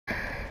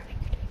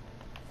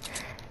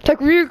Tuck,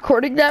 were you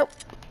recording that?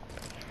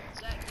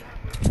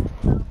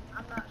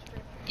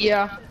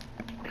 Yeah.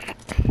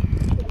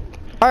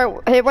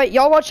 Alright, hey, wait,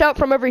 y'all watch out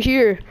from over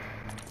here.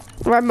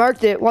 Where I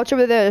marked it. Watch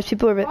over there. There's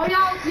people over there. Oh,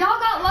 y'all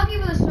got lucky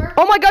with a surf.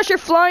 Oh my gosh, you're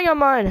flying on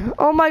mine.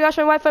 Oh my gosh,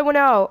 my Wi-Fi went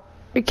out.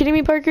 Are you kidding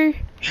me, Parker?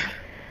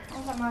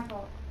 How's that my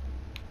fault?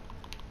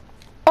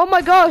 Oh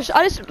my gosh,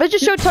 I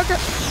just showed Tucker.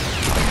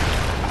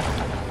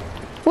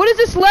 What is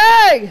this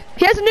lag?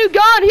 He has a new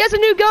gun. He has a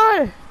new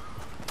gun.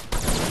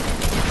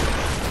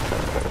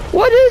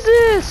 What is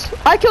this?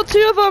 I killed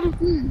 2 of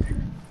them.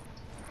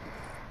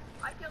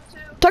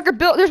 Tucker,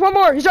 Bill, there's one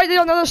more. He's right there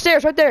on the other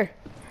stairs, right there.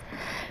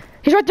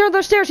 He's right there on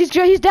the stairs. He's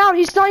down.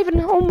 He's not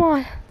even. Oh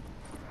my.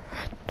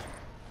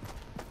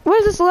 What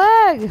is this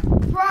lag?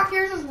 Brock,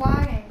 yours is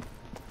lagging.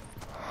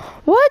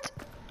 What?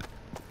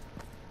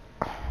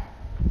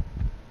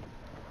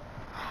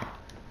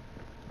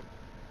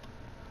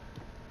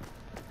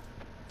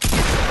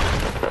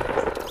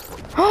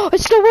 Oh,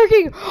 it's still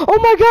working. Oh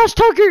my gosh,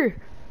 Tucker.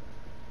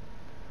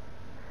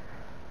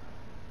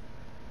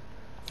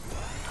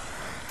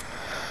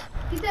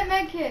 Get that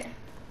med kit.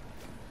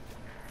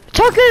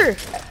 Tucker.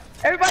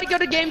 Everybody go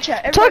to game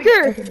chat.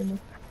 Tucker.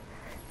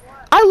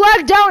 I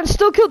lagged out and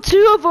still killed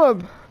 2 of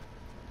them.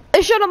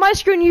 It showed on my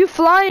screen you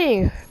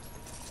flying.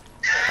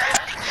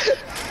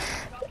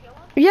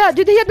 Yeah,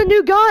 dude, he had the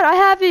new gun. I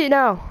have it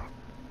now.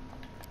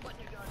 What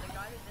new gun? The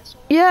guy in this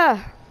one?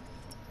 Yeah.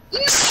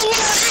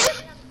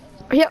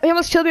 He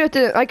almost killed me with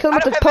the. I killed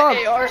him with the pump.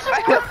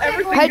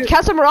 Hey,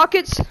 catch some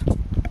rockets.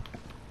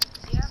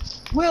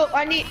 Will,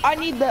 I need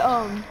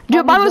the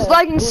Dude, mine was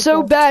lagging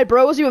so bad,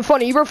 bro. It wasn't even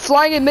funny. You were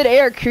flying in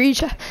midair,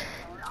 Creech.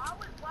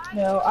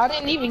 No, I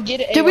didn't even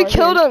get it. Dude, we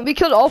killed him. We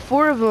killed all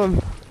 4 of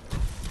them.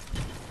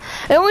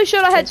 It only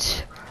showed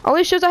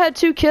only shows I had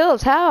 2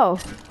 kills. How?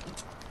 It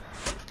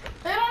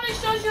only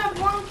shows you have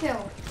 1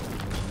 kill.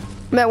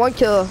 Man, 1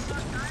 kill.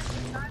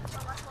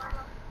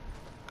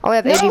 I only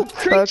have 80. No,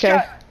 Creech Okay.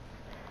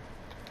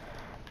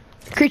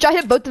 Creech, I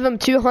hit both of them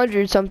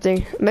 200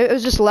 something. Maybe it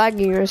was just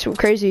lagging or something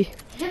crazy.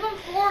 Hit them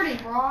 40,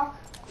 Brock.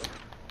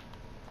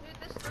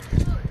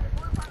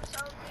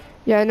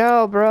 Yeah, I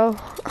know, bro.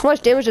 How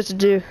much damage does it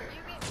do?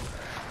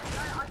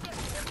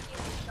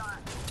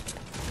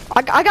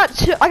 I got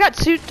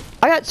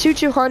two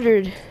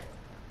 200.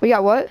 We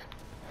got what?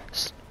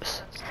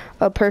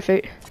 Oh,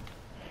 perfect.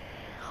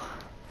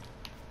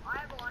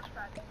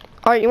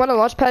 Alright, you want a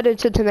launch pad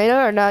into tomato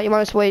or not? You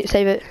want us to wait,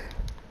 save it?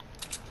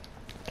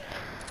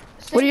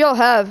 What do y'all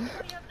have?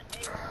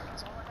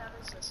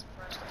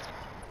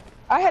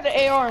 I had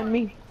an AR on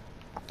me.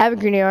 I have a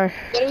green AR.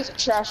 But it was a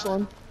trash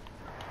one.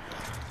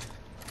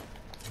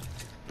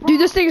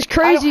 Dude, this thing is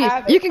crazy.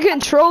 have it. You can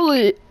control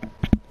it.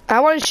 I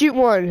want to shoot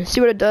one,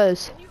 see what it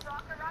does.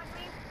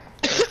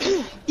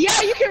 Yeah,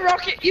 you can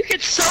rocket. You can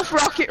self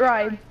rocket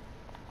ride.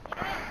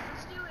 Alright,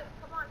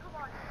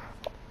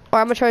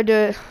 I'm gonna try to do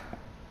it.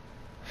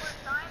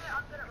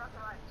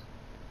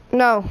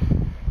 No.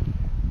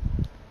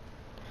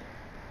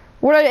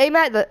 Where did I aim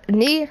at? The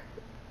knee? You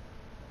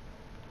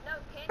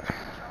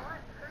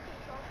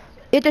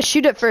have to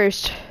shoot it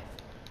first.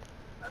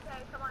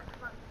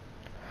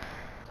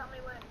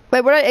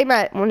 Wait, where did I aim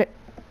at?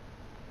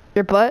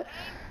 Your butt?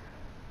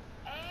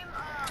 Aim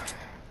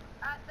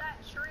at that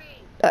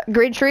tree.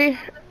 Green tree? The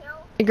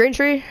hill. A green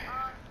tree?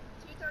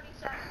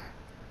 237.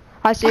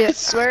 I see I it.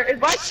 swear,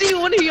 if I see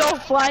one of y'all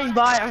flying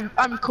by,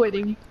 I'm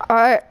quitting.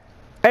 Alright.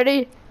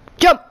 Ready?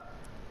 Jump!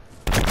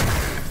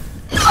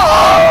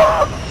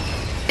 Oh!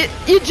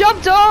 You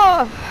jumped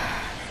off!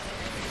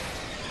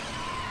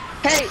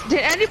 Hey, did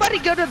anybody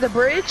go to the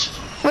bridge?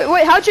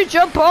 Wait, how'd you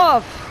jump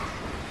off?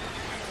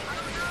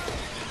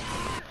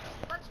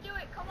 Let's do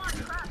it. Come on,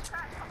 crash.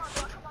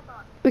 Come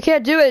on. We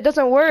can't do it, it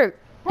doesn't work.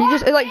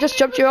 It just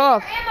jumped you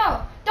off.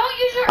 Ammo. Don't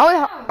use your I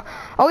ammo.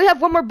 only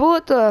have 1 more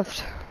bullet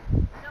left. No,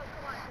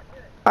 come on. Let's do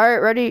it.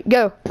 Alright, ready,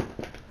 go.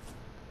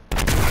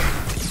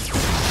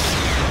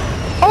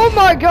 Oh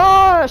my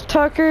gosh,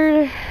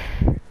 Tucker.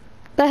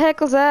 The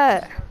heck was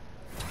that?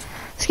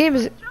 This game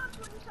is...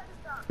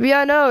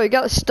 Yeah, I know, it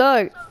got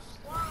stuck.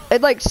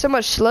 It's like so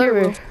much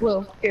slower. Here,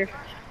 Will, here.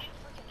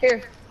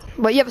 Here.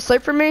 But you have a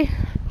slate for me?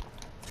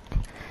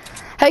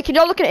 Hey, can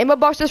y'all look at ammo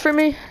boxes for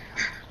me?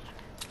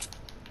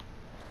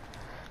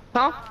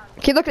 Huh?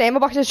 Can you look at ammo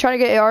boxes trying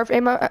to get AR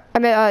ammo?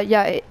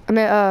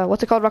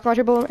 What's it called? Rocket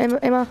launcher bullet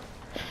ammo?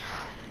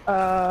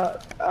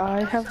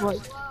 I have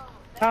like,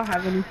 I don't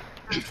have any.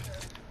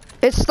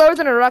 It's slower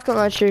than a rocket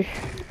launcher.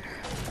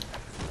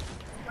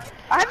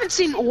 I haven't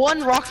seen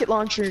one rocket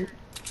launcher.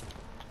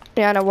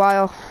 Yeah, in a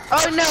while.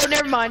 Oh no,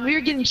 never mind. We were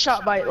getting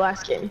shot by it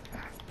last game.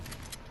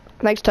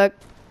 Thanks, Tuck.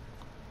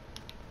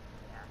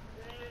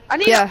 I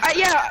need. Yeah.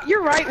 Yeah,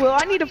 you're right, Will.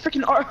 I need a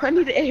freaking R. I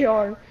need an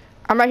AR.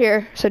 I'm right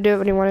here, so do it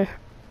when you want to.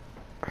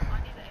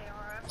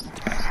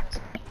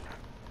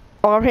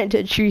 Oh, I ran into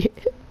a tree.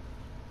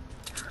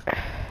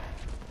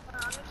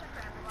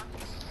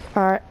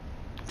 Alright.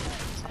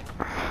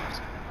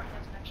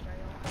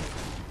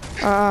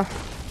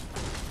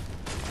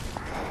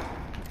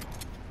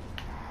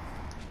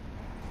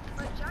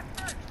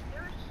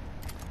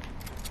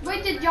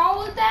 did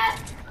y'all loot that?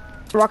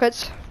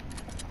 Rockets.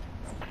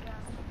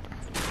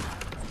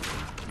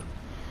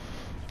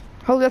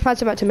 Hopefully I find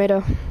some at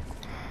tomato.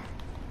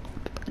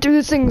 Dude,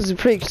 this thing's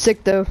pretty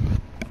sick though. Here,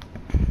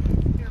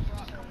 bro,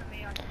 come to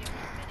me. I can give you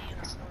a mini in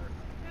the store.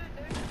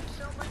 Dude, there's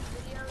so much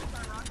videos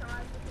on Rocket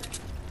Rise with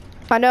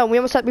it. I know, we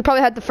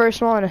probably had the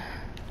first one. No,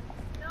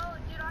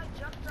 dude, I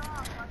jumped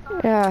off. I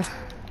thought Yeah.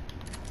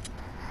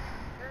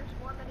 there's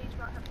more minis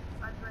back up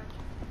my bridge.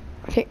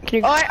 Okay, can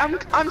you? Alright,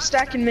 I'm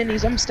stacking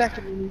minis. I'm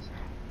stacking minis.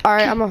 All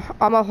right, I'm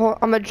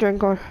a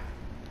drink one.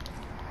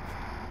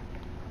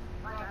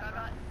 Rock, I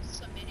got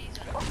some minis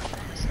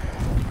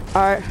and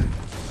All right.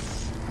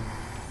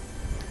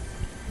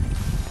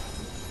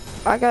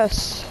 I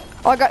guess.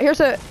 Oh,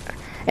 here's a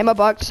ammo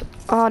box.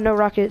 Oh, no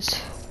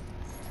rockets.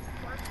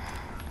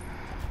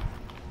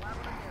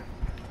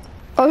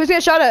 Oh, who's getting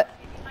shot at?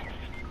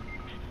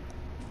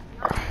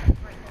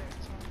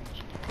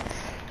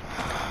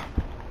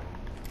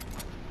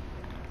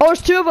 Oh,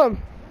 there's two of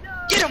them.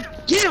 Get him!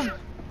 Get him!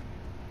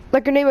 My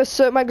grenade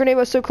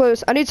was so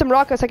close. I need some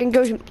rockets. I can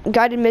go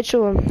guided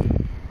Mitchell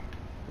him.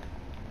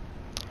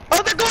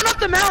 Oh, they're going up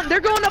the mountain. They're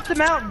going up the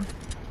mountain.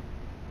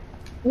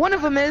 One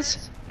of them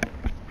is.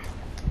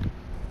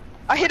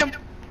 I hit him.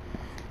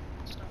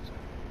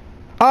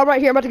 Oh, right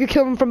here. I'm about to go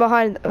kill him from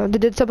behind. They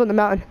did something on the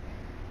mountain.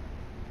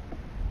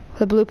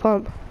 The blue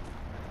pump.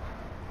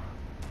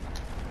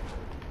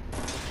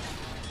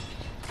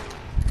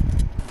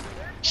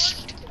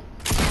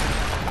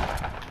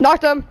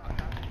 Knocked him.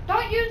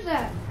 Don't use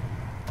that.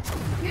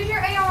 Use your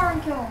AR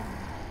and kill him.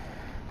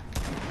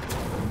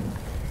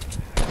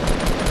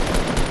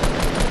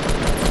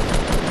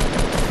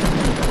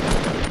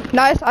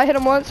 Nice. I hit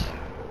him once.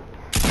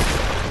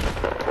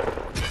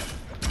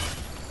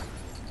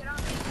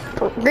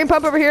 Green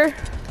pump over here.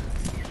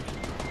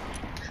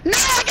 No,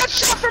 I got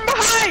shot from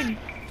behind.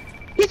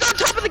 He's on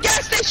top of the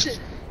gas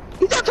station.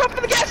 He's on top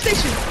of the gas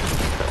station.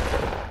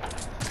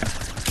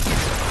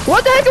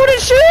 What the heck? It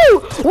wouldn't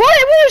shoot! What?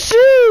 It wouldn't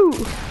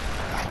shoot!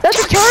 That's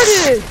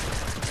retarded!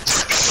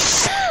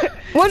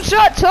 One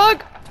shot,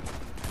 Tug!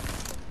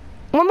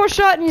 One more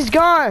shot and he's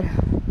gone.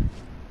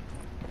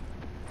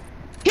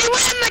 He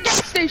went in the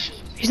gas station.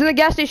 He's in the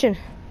gas station.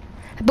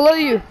 Below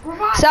you.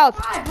 Revive, South.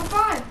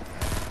 revive.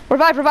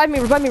 Revive me,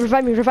 revive me,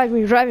 revive me, revive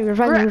me, revive me,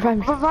 revive me, revive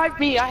me. Revive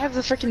me. I have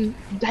the freaking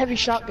heavy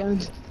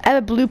shotgun. I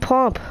have a blue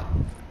pump.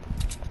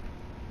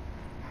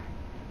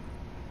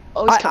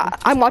 Oh, he's coming.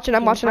 I'm watching.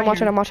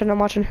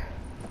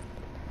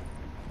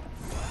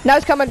 Now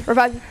he's coming.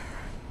 Revive.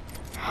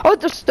 Oh,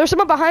 there's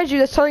someone behind you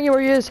that's telling you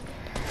where he is.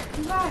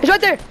 He's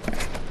right there.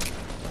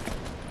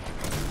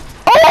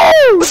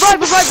 Oh!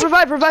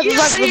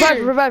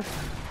 Revive.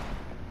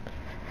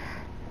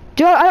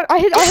 Dude, I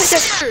hit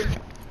that.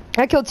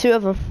 I killed two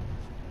of them.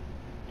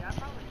 Yeah, I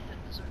probably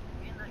didn't deserve to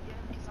be in that game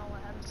because all I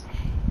had was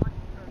money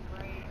for a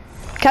grade.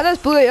 Cat,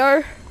 that's blue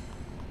AR.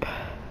 Guys,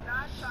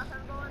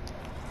 shotgun going.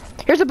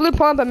 Here's a blue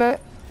pump I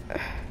meant.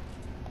 Knife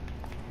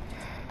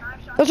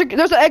shot.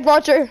 There's an egg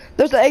launcher.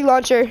 There's the egg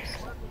launcher. Lovely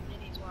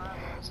minis where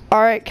I was.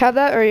 Alright, have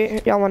that or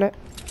y'all want it?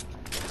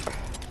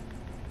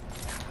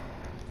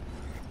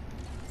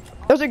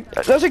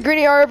 There's a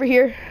green AR over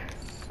here.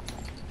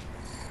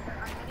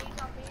 Are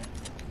minis on me?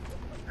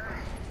 Or,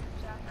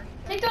 Jack, are you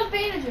Take those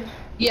bandages.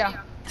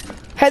 Yeah.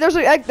 Hey, there's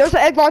an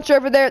egg launcher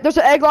over there. There's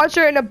an egg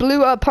launcher and a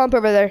blue pump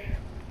over there.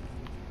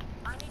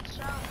 I need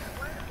shells.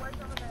 Where's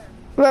over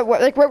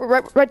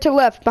there? Right to the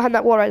left, behind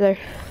that wall right there.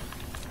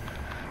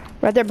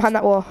 Right there behind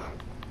that wall.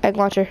 Egg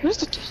launcher. Where's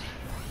the?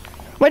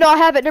 Wait, no, I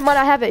have it. Never mind,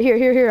 I have it.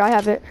 Here, I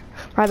have it.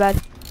 My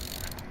bad.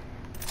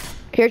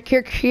 Here.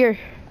 Can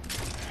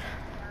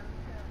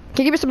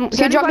you give me some?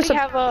 Can you drop me some?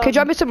 Can you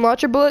drop me some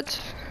launcher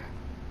bullets?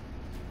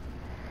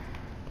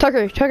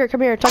 Tucker,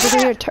 come here. Tucker, come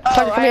here. Tucker,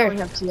 come I here. only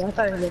have two. I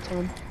thought I had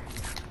 10.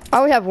 I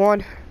only have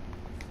one.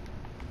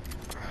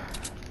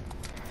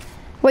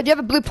 Wait, do you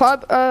have a blue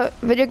pump,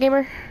 video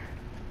gamer?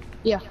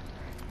 Yeah.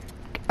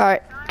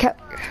 Alright.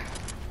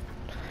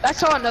 I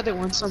saw another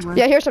one somewhere.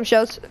 Yeah, here's some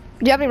shells. Do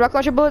you have any rocket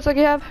launcher bullets like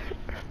you have?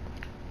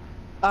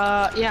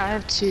 Yeah, I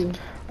have 2.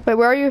 Wait,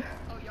 where are you?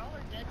 Oh, y'all are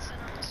dead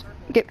center of the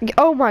circle.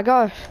 Oh my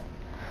gosh.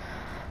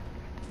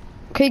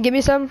 Can you give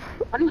me some,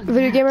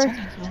 video gamer?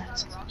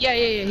 Yeah.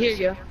 Here you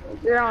go.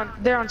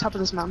 They're on top of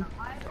this mountain.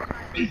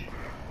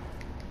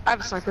 I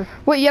have a sniper.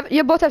 Wait,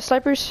 you both have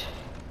snipers?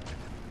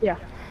 Yeah.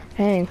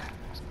 Dang.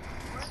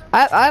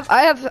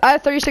 I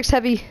have 36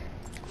 heavy.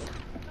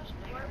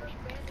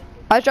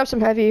 I dropped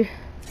some heavy.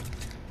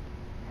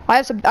 I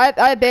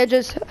have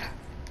bandages.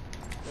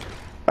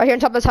 Right here on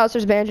top of this house,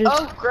 there's bandages.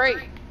 Oh, great.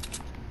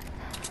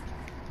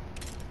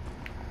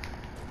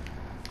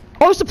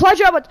 Oh, supply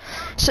drop!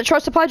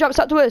 Supply drop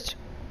southwest.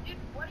 Dude,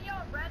 what do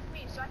y'all res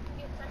me so I can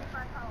get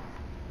 75 health?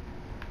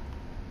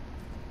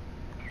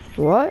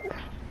 What?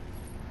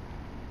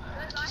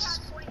 Because I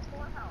have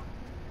 24 health.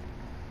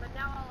 But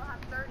now I'll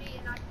have 30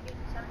 and I can get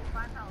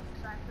 75 health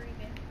because I have 3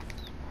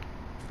 bandages.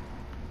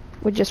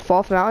 Would you just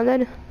fall from mountain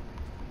then?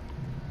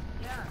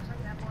 Yeah, so I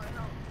can have more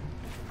health.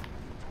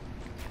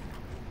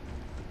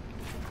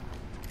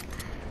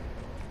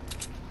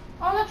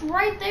 Oh, Brock's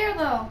right there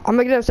though. I'm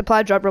gonna get a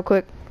supply drop real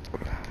quick.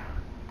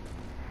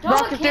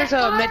 Brock, if there's a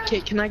campfire? med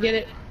kit, can I get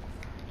it?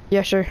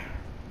 Yeah, sure.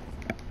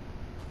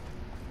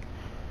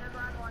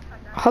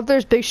 I hope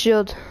there's big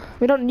shield.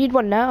 We don't need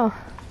one now.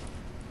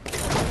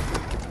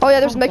 Oh yeah,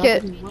 there's a med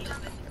kit.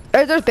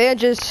 There's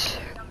bandages.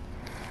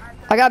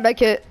 I got a med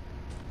kit.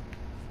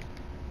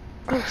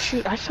 Oh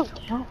shoot, I fell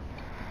down.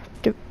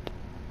 Dude.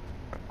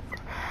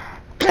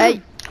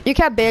 Hey, you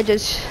got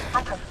bandages.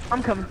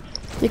 I'm coming.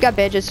 You got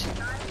bandages.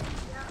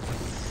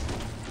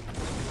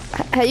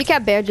 Hey, you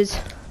got bandages.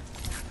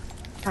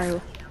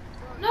 Alright.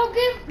 No,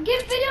 give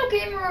video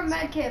gamer a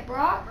med kit,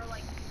 Brock.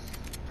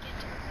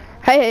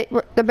 Hey,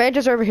 the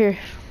bandages are over here.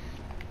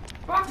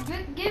 Brock,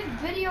 give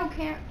video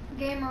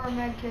gamer a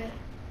med kit.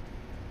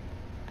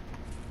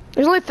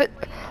 There's only oh,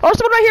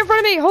 someone right here in front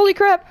of me. Holy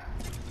crap.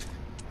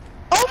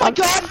 Oh my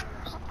god!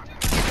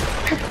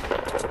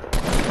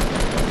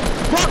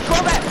 Brock,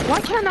 fall back. Why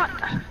can I not?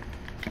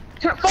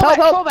 Fall back,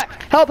 fall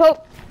back. Help,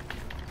 help.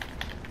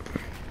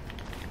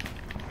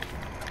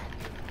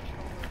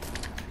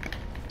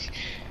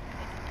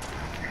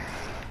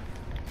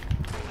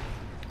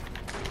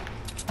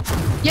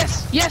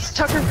 Yes, yes,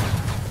 Tucker.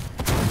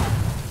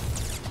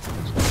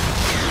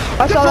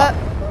 I saw that.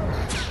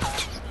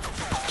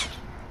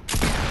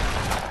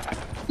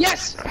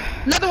 Yes,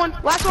 another one,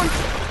 last one.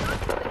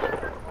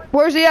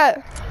 Where's he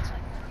at?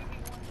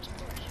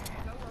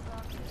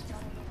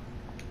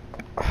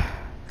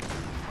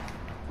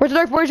 Where's the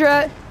dark boys you're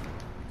at?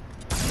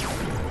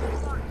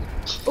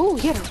 Oh,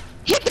 hit him.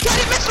 Hit the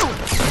guided missile.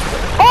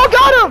 Oh,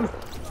 got him!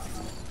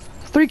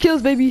 3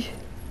 kills, baby.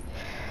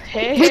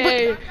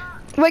 Hey.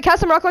 Wait, cast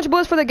some rock launcher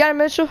bullets for the guy in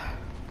Mitchell.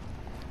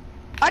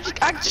 I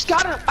just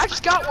got him. I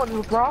just got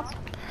one, bro.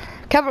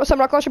 Have some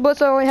rock launcher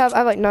bullets. I have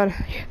like none.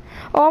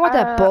 Oh, I want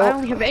that bolt. I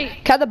only have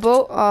 8. Can I have the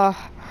bolt?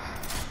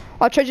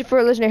 I'll trade you for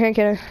a legendary hand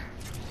cannon.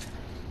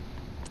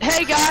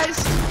 Hey guys.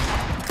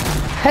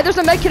 Hey, there's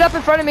a med kit up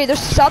in front of me.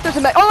 There's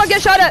a med. Oh, I'm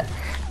getting shot at.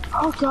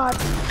 Oh god.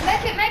 Med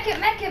kit, med kit,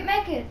 med kit,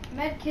 med kit.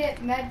 Med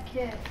kit, med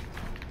kit.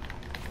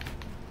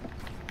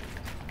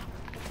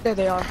 There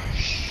they are.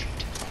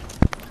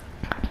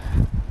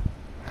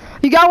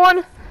 You got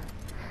one?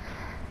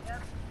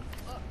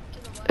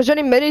 Is there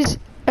any minis?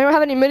 Anyone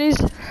have any minis?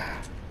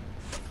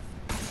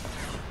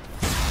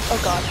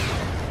 Oh god.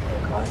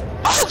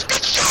 Oh,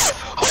 good shot!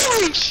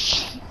 Holy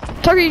sh!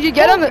 Tucker, did you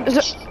get him?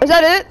 Is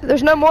that it?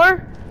 There's no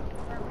more?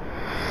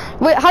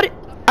 Wait, I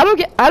don't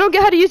get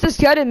how to use this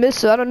guided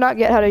missile. I do not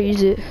get how to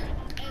use it.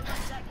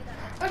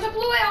 There's a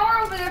blue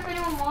AR over there if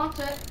anyone wants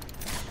it.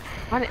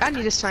 I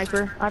need a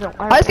sniper. I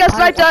just got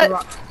sniped at. You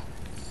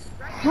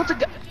want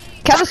the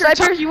Can I have a Tucker,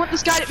 sniper? you want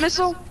this guided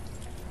missile?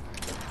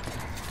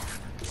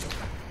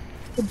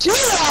 Do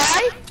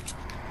I?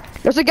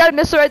 There's a guided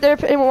missile right there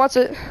if anyone wants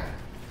it.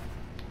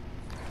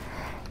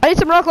 I need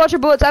some rock launcher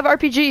bullets. I have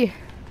RPG.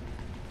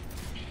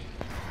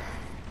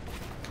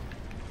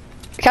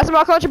 Can I have some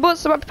rock launcher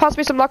bullets?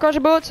 Possibly some rock launcher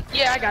bullets?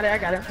 Yeah, I got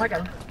it.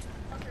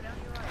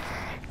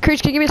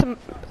 Creech, can you give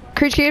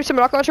me some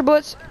rock launcher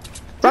bullets?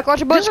 Rock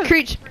launcher bullets?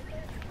 Creech,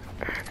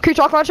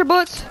 rock launcher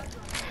bullets?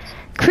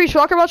 Creech,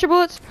 rock launcher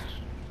bullets?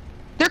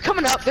 They're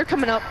coming up.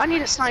 I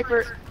need a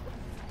sniper.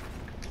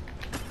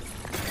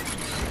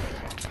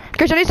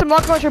 Creech, I need some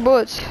rock launcher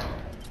bullets.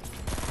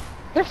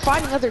 They're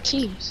fighting other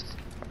teams.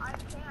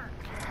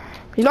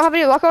 You don't have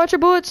any rock launcher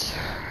bullets?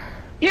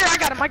 Here, I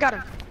got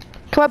him.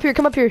 Come up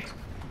here.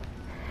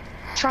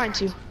 Trying,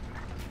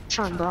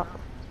 bro.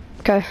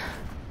 Okay.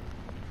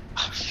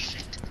 Oh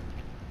shit.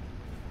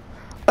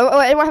 Oh,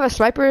 anyone have a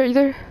sniper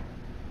either?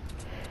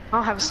 I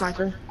don't have a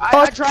sniper.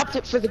 I dropped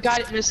it for the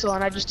guided missile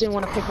and I just didn't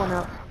want to pick one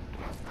up.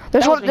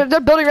 There's That was one. me. They're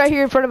building right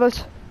here in front of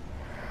us.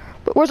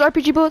 But where's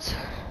RPG bullets?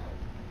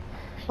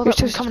 Hold up,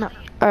 I'm coming up.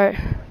 All right.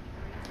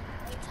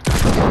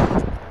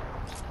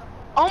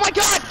 Oh my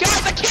god,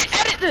 guys, I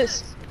can't edit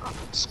this! Oh,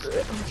 screw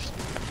it.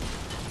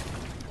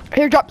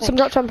 Here, drop some.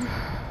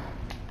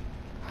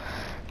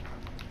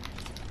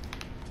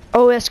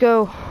 Oh, let's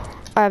go.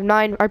 I have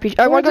 9 RPG.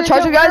 I want to go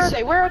charge you guys.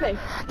 Where are they?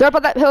 They're up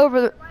on that hill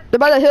over. They're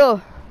by the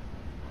hill.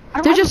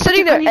 They're just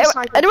sitting there. Anyone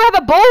Anyone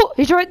have a bolt?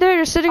 He's right there.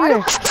 Just sitting I there.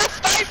 don't have a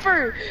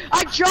sniper!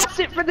 I dropped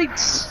it for the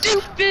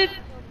stupid...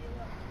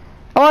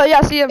 Oh yeah,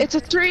 I see him. It's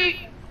a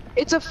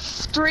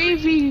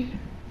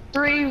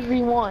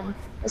 3v1.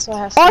 That's what I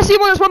have to Oh, I see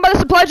one. There's one by the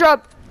supply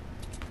drop.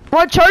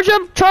 Want to charge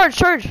him? Charge.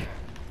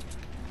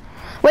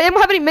 Wait,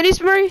 anyone have any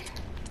minis, Murray?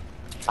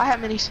 I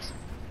have minis.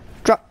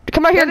 Drop.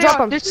 Come right here and drop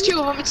them. There's 2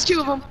 of them. It's 2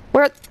 of them.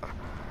 Where?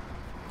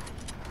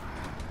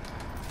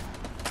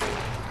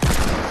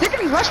 They're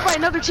getting rushed by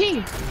another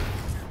team.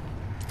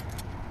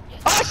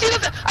 Oh, I see the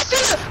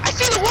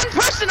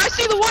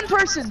one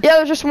person. Yeah,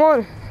 there's just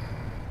one.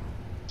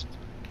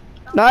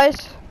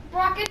 Nice.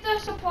 Brock, get the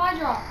supply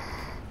drop.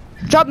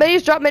 Drop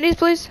minis,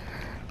 please.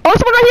 Oh,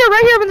 someone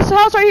right here in this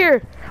house right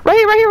here. Right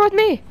here with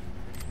me.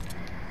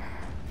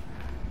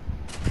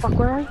 Fuck,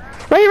 where are you?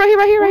 Right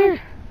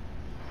here.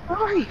 Where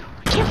are you?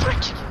 I can't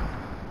find you.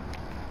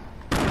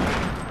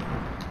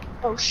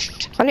 Oh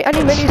shit. I need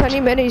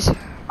minis.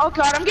 Oh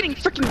god, I'm getting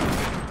freaking.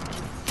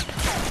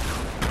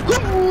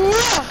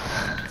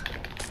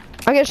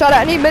 I get shot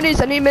at. I need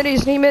minis. I need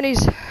minis. Need minis.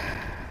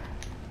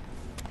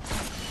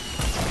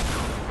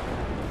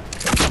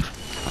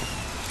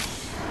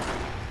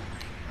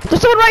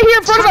 There's someone right here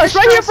in front of us.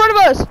 Right here in front of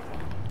us.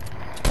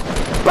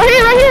 Right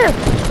here. Right here.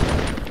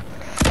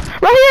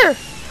 Right here.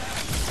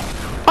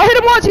 I hit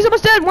him once. He's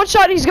almost dead. One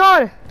shot and he's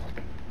gone.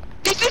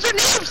 These dudes are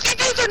noobs. These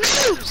dudes are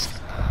noobs.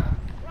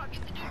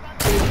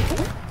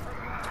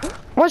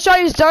 One shot.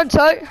 He's done.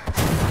 Tuck.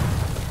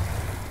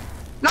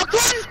 Knocked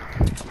one.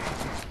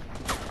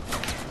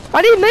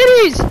 I need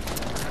minis.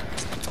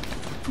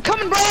 I'm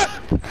coming, bro.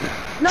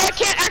 No, I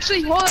can't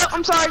actually. Hold up.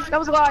 I'm sorry. That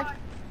was a lie.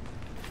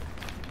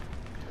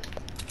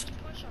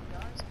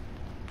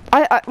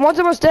 One's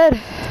almost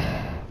dead.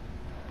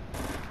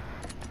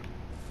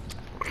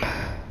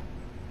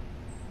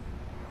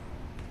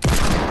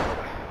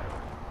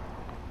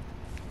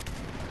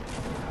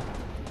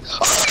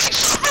 Oh, I got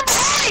shot from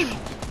behind.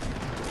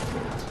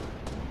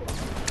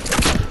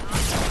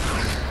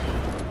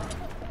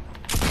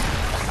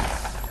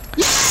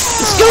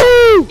 Let's go!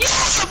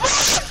 Yeah,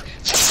 boys.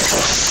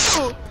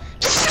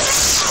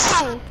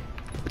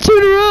 2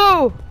 in a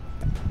row.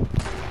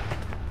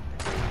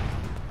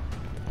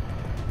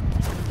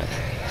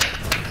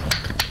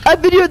 I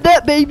videoed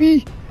that,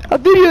 baby. I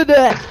videoed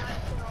that.